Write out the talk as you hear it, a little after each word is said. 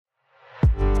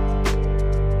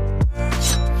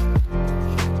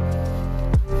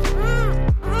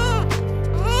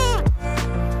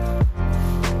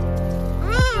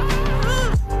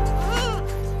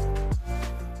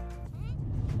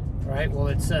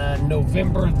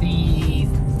November the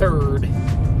 3rd,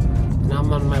 and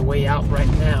I'm on my way out right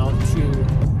now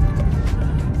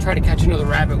to try to catch another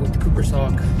rabbit with the Coopers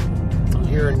Hawk. I'm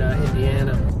here in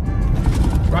Indiana.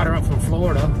 Brought her up from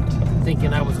Florida,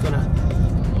 thinking I was gonna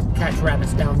catch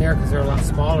rabbits down there because they're a lot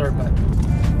smaller, but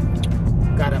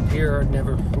got up here,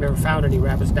 never found any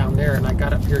rabbits down there, and I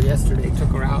got up here yesterday, took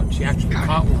her out, and she actually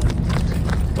caught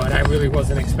one. But I really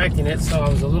wasn't expecting it, so I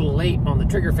was a little late on the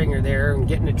trigger finger there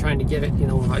and trying to get it, you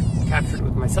know, I captured it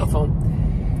with my cell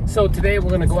phone. So today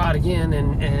we're gonna go out again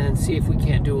and see if we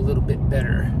can't do a little bit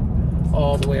better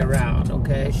all the way around,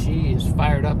 okay? She is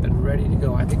fired up and ready to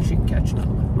go. I think she can catch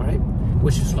another one, all right?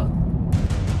 Wish us luck.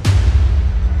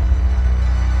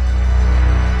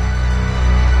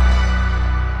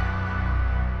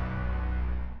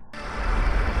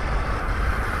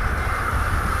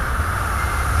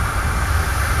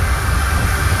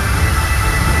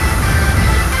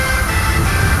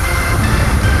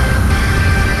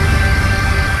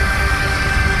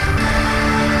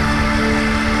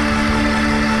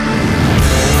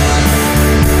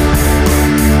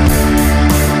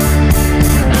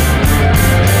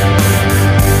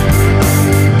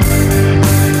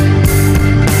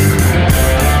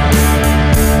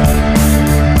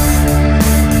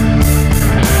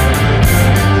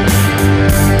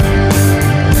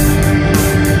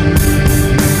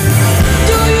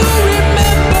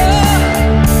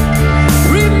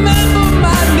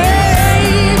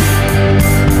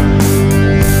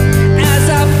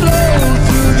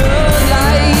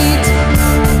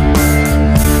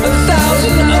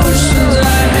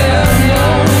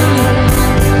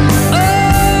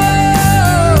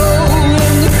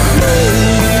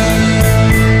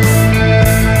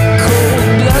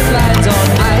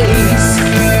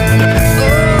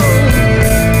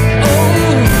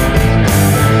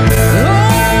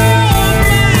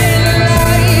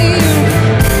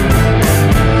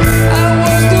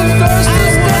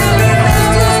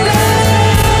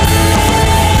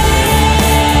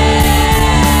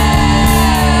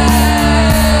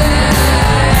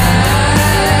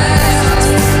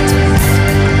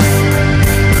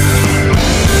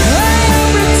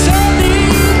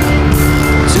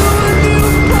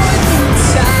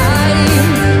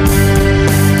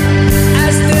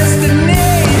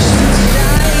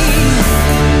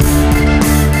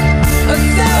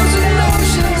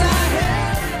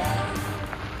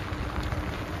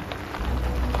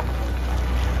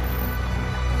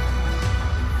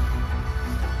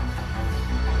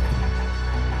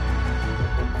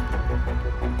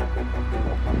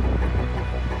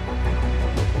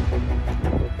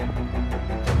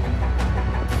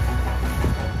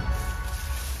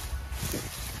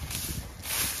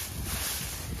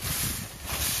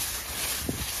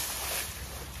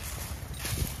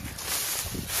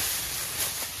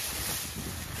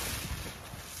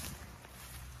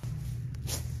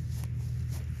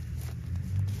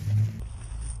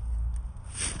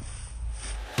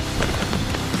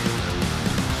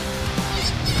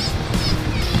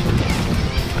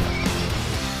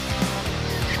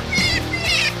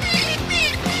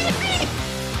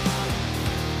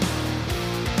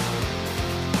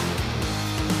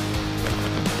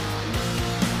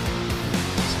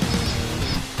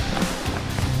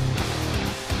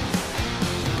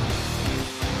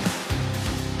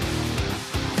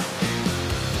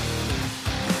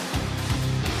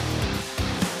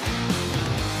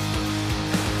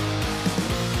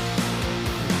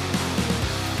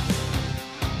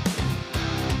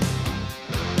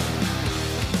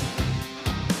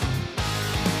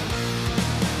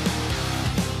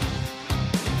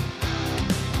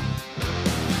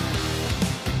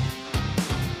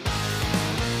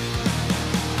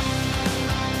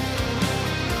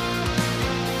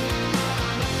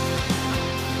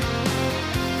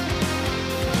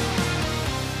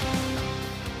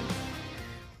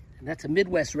 That's a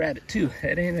Midwest rabbit too.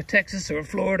 That ain't a Texas or a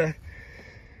Florida.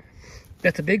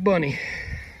 That's a big bunny.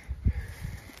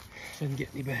 Doesn't get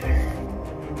any better.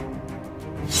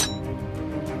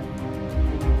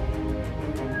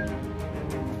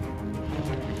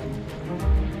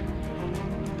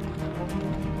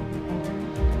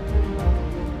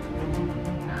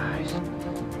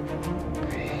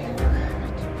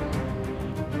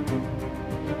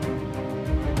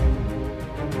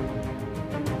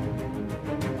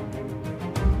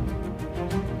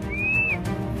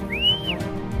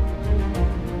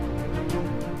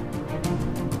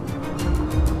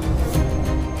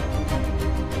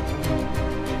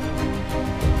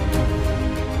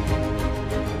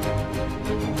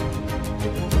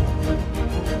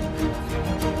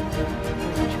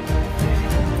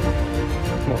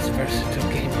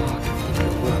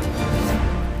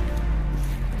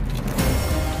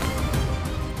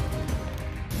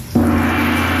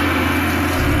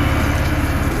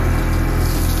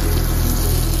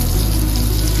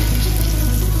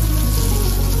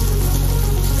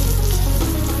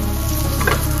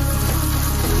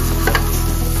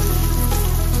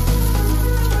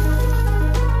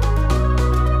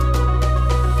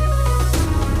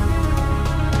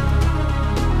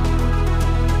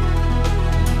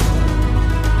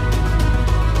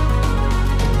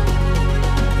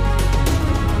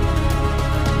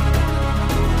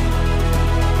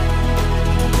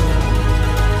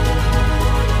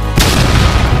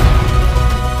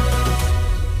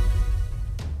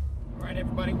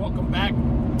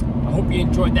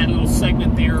 that little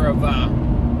segment there of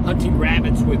hunting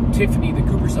rabbits with Tiffany the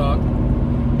Coopers Hawk.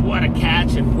 What a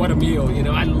catch and what a meal. You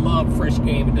know, I love fresh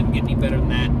game. It doesn't get any better than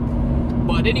that.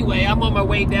 But anyway, I'm on my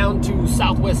way down to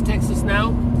Southwest Texas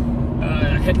now.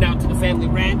 Heading out to the family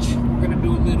ranch. We're going to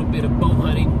do a little bit of bow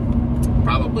hunting.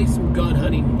 Probably some gun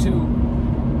hunting too.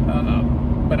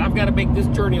 But I've got to make this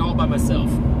journey all by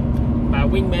myself. My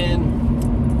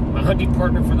wingman, my hunting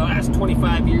partner for the last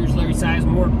 25 years, Larry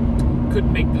Sizemore,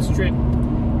 couldn't make this trip.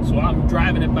 So I'm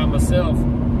driving it by myself.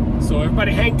 So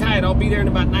everybody hang tight. I'll be there in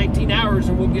about 19 hours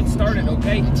and we'll get started,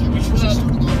 okay? Wish you luck.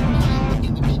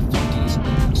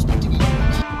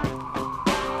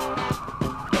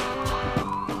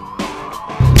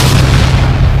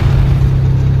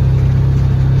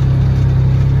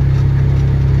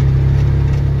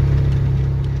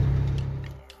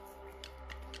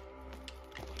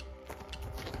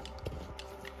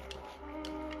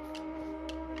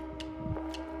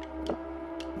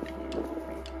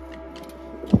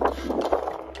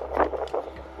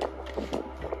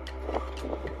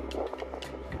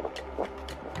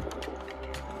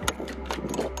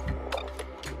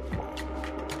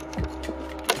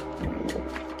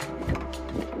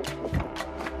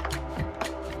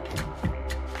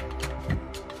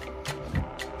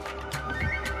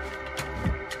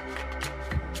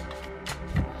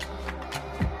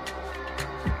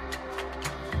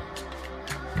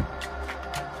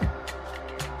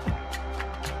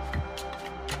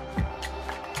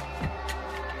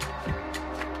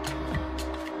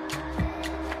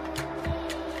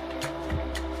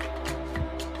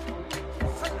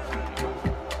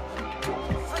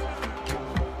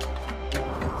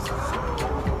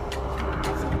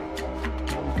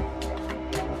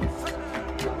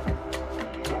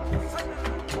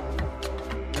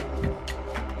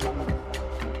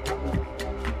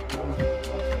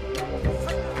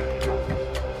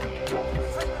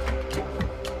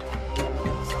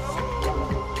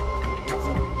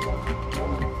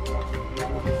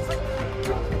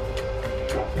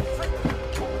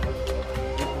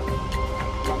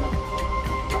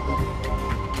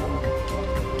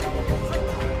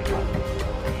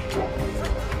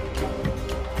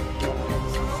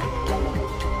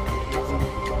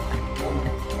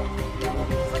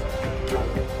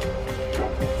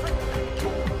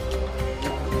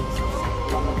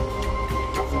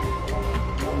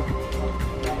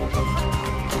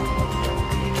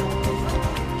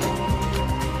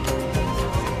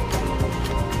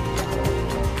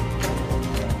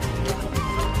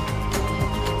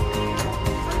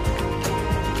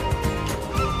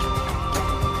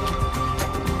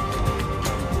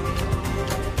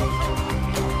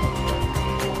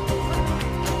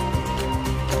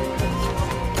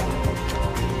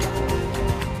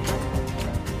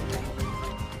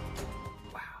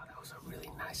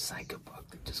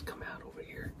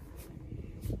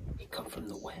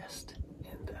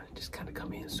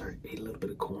 Ate a little bit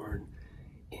of corn,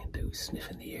 and he was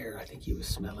sniffing the air. I think he was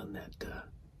smelling that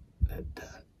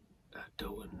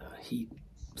doe and heat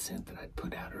scent that I'd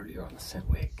put out earlier on the scent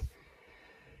wick.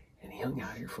 And he hung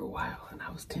out here for a while, and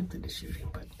I was tempted to shoot him,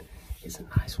 but he's a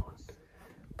nice one.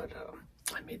 But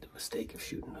I made the mistake of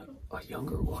shooting a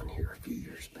younger one here a few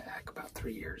years back, about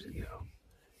 3 years ago,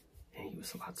 and he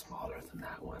was a lot smaller than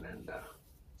that one, and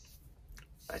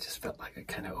I just felt like I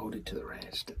kind of owed it to the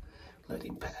ranch to let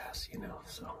him pass, you know.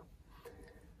 So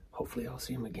hopefully I'll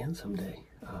see him again someday.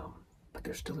 But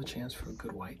there's still a chance for a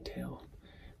good whitetail,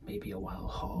 maybe a wild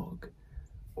hog,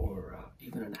 or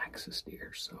even an axis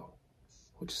deer. So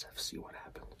we'll just have to see what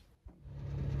happens.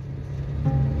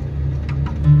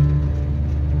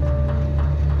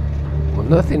 Well,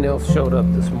 nothing else showed up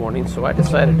this morning, so I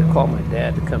decided to call my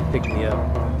dad to come pick me up.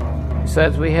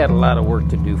 Besides, we had a lot of work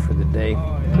to do for the day.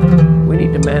 We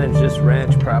need to manage this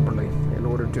ranch properly in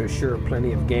order to assure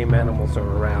plenty of game animals are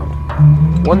around.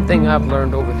 One thing I've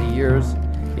learned over the years,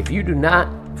 if you do not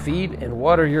feed and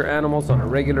water your animals on a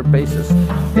regular basis,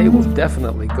 they will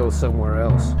definitely go somewhere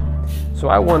else. So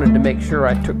I wanted to make sure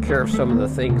I took care of some of the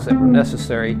things that were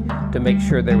necessary to make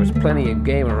sure there was plenty of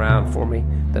game around for me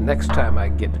the next time I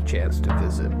get a chance to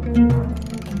visit.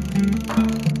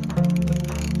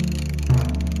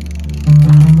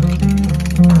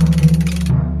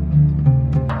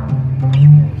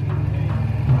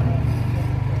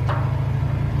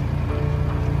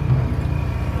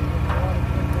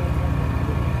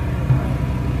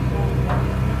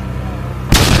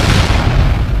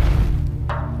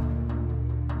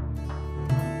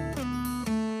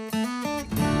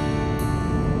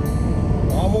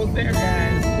 Almost there,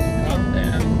 guys. Calm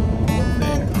down. Almost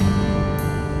there.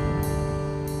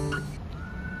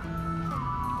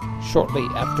 Shortly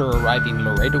after arriving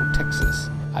Laredo, Texas,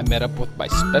 I met up with my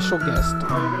special guest,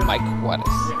 Mike Juarez.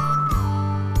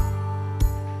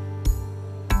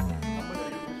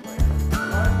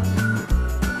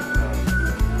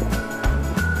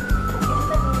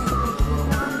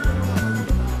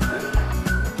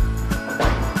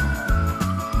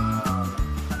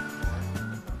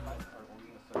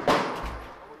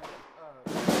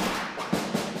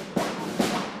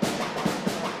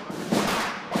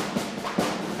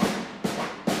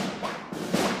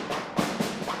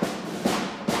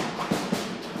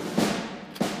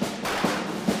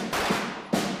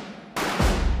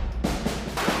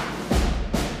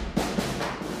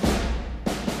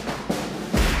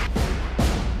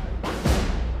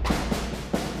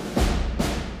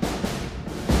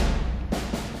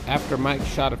 After Mike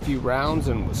shot a few rounds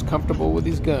and was comfortable with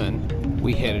his gun,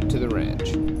 we headed to the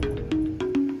ranch.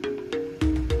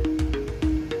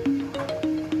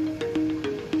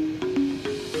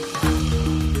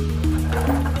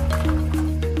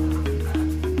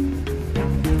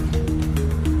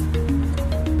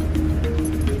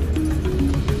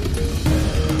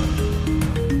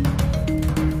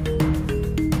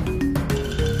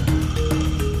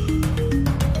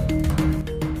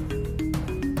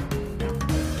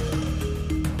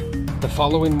 The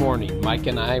following morning, Mike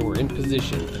and I were in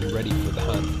position and ready for the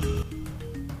hunt.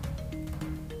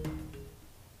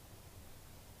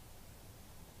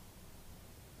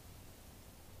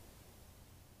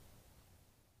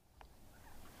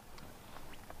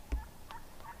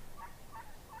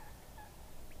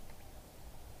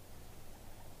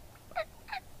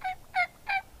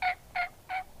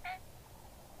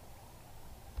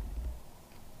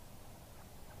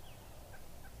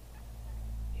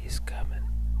 He's coming.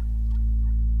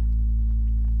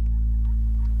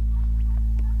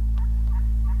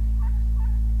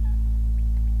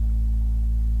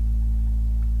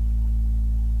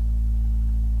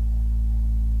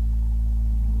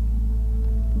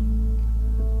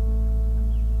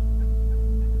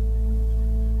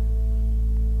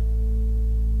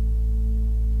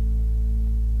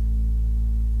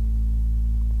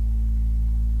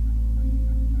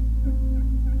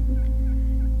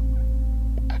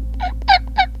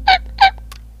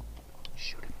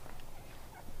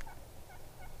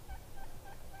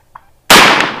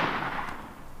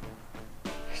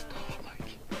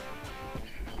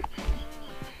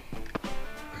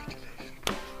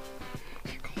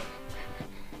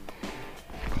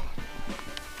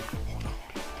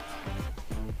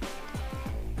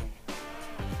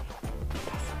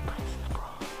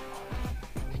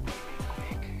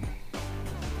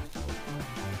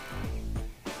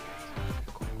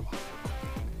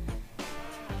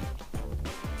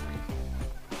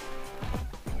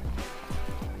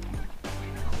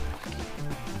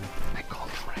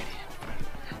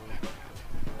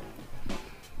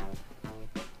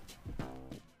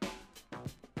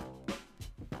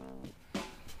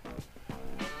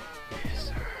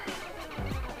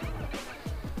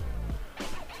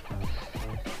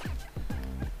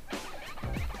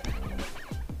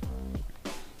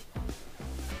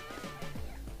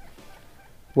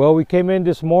 Well, we came in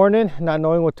this morning not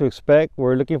knowing what to expect.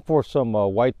 We're looking for some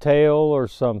whitetail or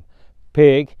some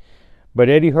pig, but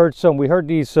Eddie heard we heard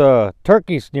these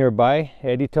turkeys nearby.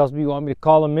 Eddie tells me, you want me to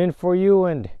call them in for you?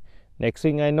 And next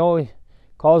thing I know, he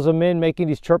calls them in, making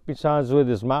these chirping sounds with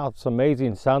his mouth. It's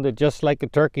amazing. It sounded just like a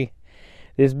turkey.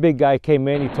 This big guy came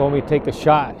in, he told me to take a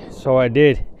shot, so I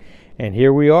did. And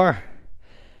here we are.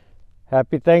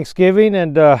 Happy Thanksgiving,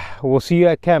 and we'll see you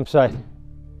at campsite.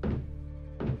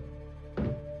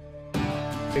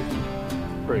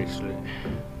 Bracelet.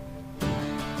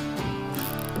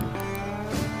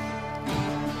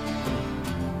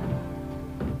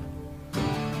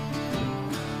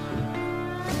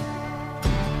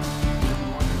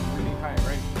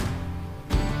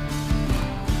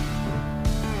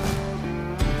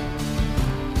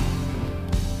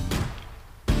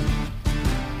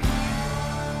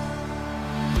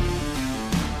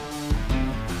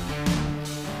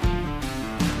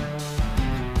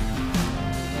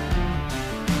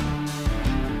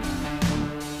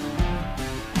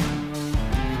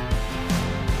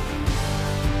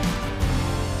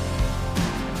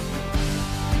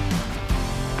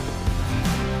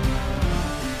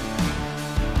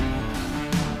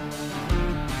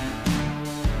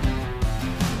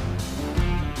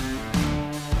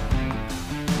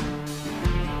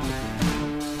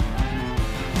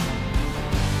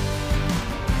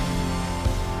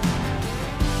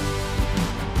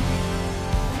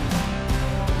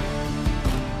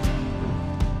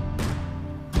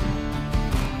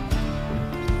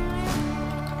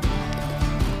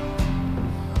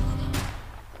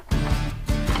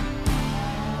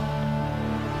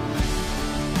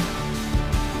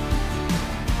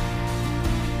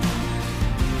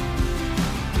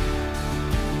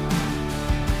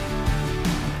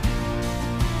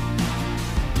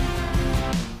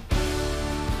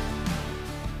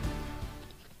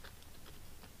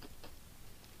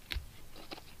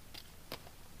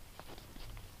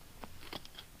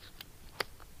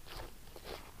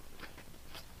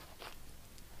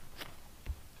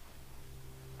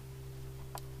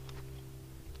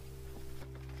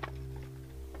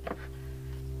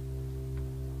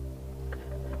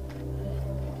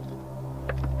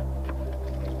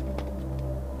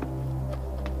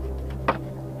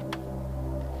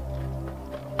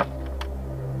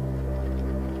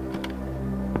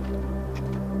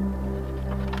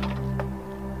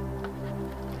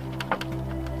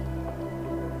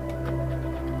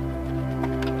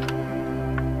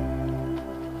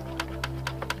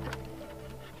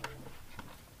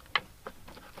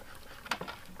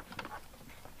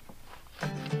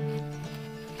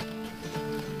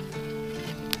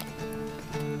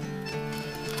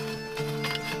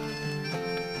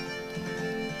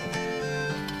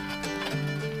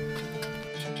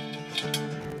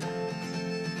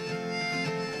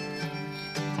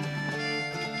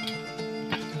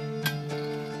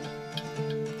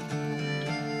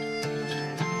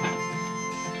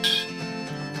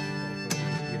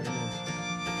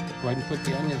 put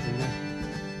the onions in there.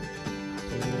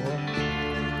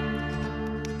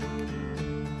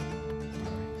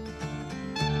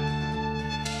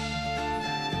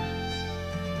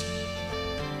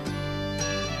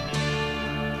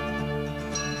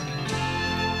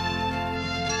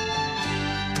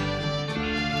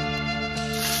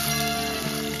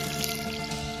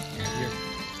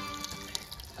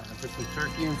 Put some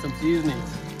turkey and some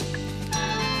seasonings.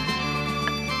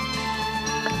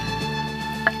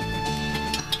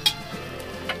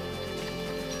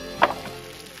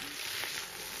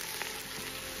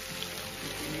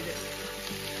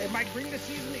 Hey Mike, bring the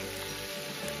seasoning.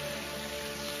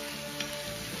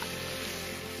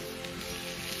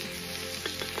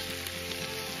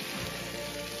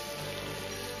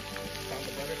 Found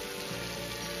the butter.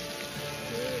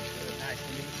 Good, good, nice.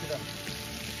 Mix it up.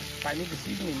 If I need the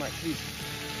seasoning, Mike, please.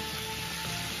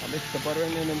 I'll mix the butter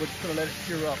in and then we're just gonna let it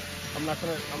sear up. I'm not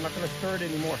gonna stir it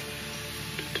anymore.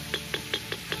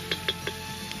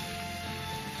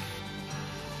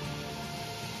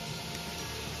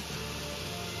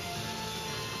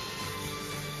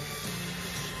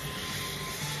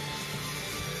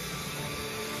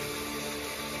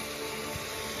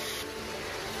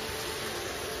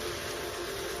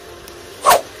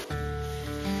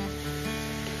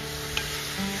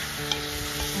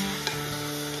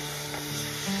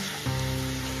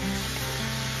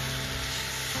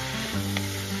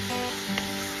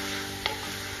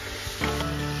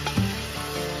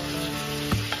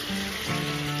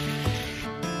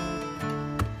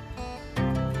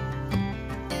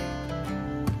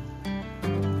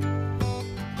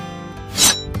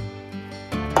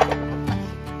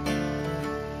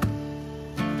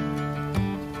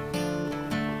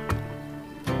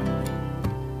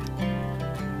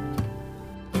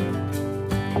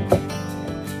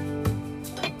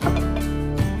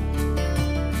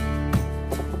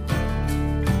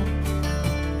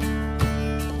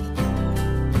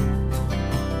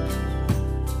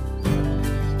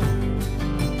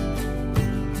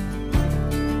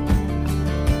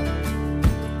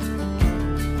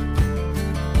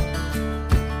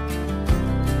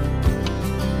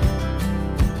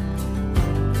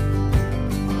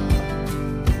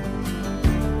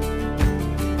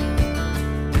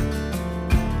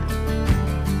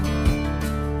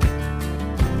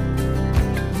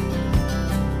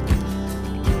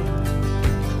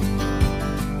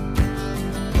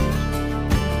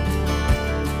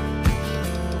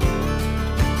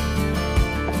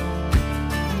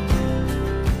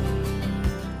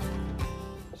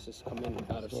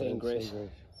 Grace. Dear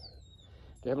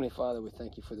Heavenly Father, we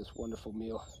thank you for this wonderful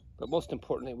meal, but most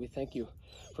importantly, we thank you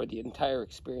for the entire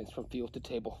experience from field to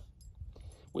table.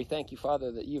 We thank you,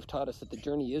 Father, that you've taught us that the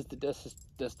journey is the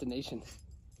destination,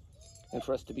 and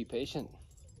for us to be patient,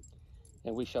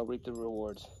 and we shall reap the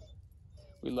rewards.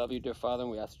 We love you, dear Father, and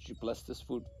we ask that you bless this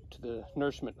food to the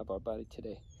nourishment of our body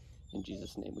today. In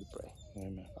Jesus' name we pray.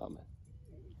 Amen. Amen.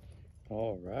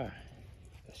 All right.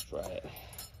 Let's try it.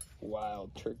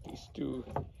 Wild turkey stew.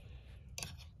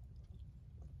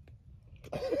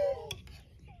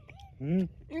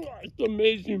 It's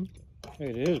amazing.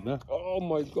 It is, man. Oh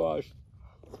my gosh.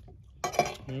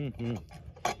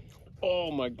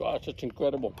 Oh my gosh, it's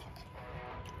incredible.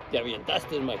 Yeah, we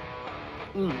dusted my.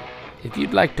 If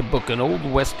you'd like to book an old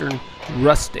western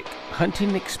rustic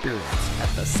hunting experience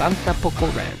at the Santa Poco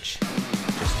Ranch,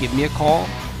 just give me a call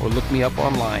or look me up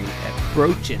online at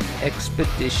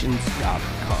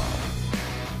brochenexpeditions.com.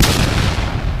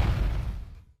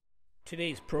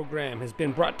 Today's program has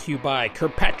been brought to you by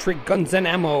Kirkpatrick Guns and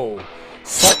Ammo,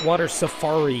 Saltwater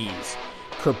Safaris,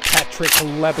 Kirkpatrick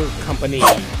Leather Company,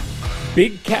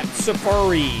 Big Cat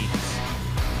Safaris,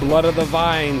 Blood of the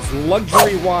Vines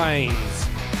Luxury Wines,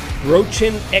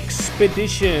 Brochin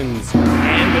Expeditions,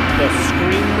 and the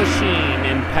Scream Machine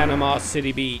in Panama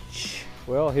City Beach.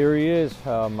 Well, here he is,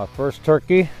 my first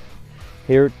turkey.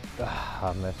 Here,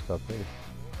 I messed up there.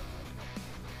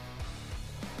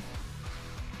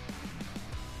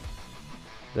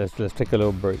 Let's take a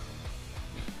little break.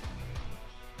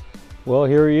 Well,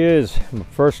 here he is, my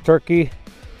first turkey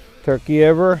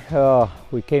ever.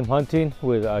 We came hunting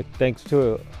with thanks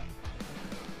to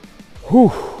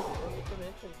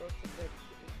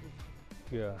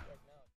yeah.